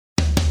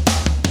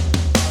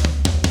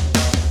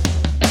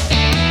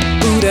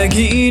裏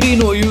切り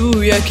の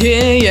夕焼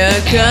け夜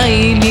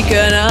会に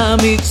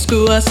絡みつ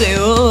く汗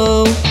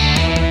を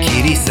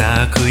切り裂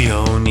く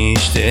ように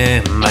し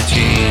て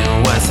街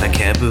は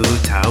叫ぶ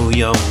歌う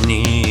よう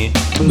に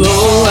Blow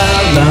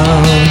out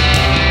loud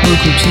無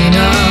口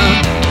な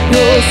妖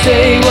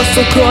精は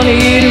そこに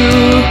い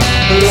る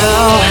Blow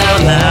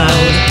out loud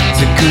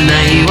少な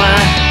いわ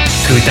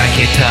砕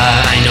け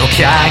た愛の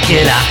か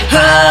けら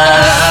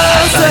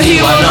朝日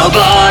は昇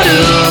る、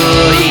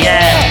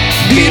yeah、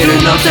ビル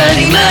の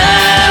谷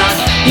間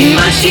今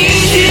信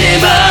じれ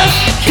ば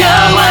変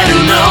わる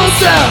の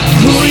さ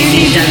無意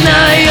味じゃ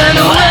ないあ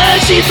の明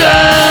日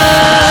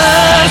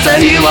朝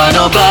日は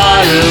昇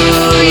る、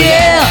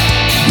yeah、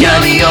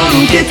闇を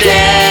抜けて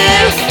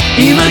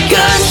今感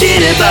じ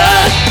れば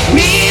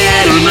見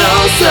えるの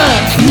さ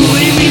無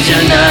意味じゃ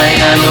な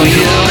いあの夢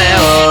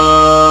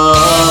を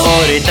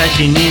俺た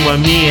ちには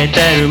見え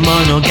てるも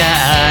のが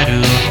あ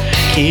る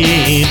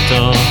きっ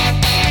と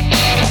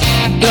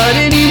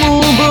誰にも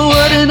奪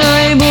われ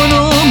ないも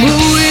の無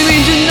意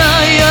味じゃな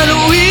いあ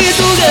の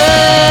人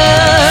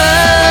が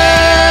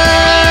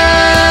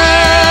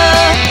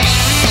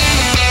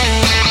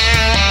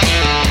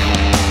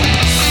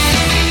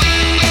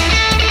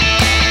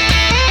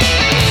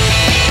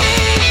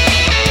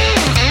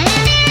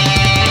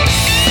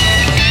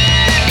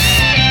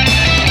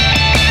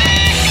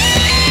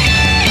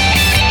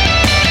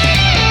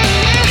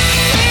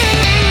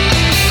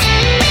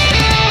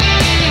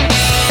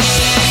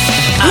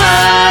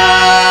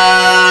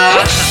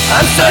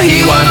朝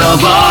日は昇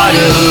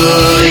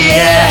る、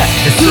yeah、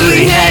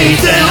水平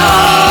線を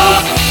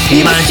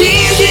今信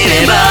じ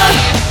れば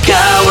変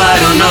わ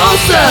るの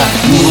さ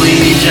無意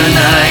味じゃな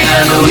い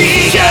あの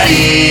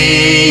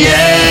光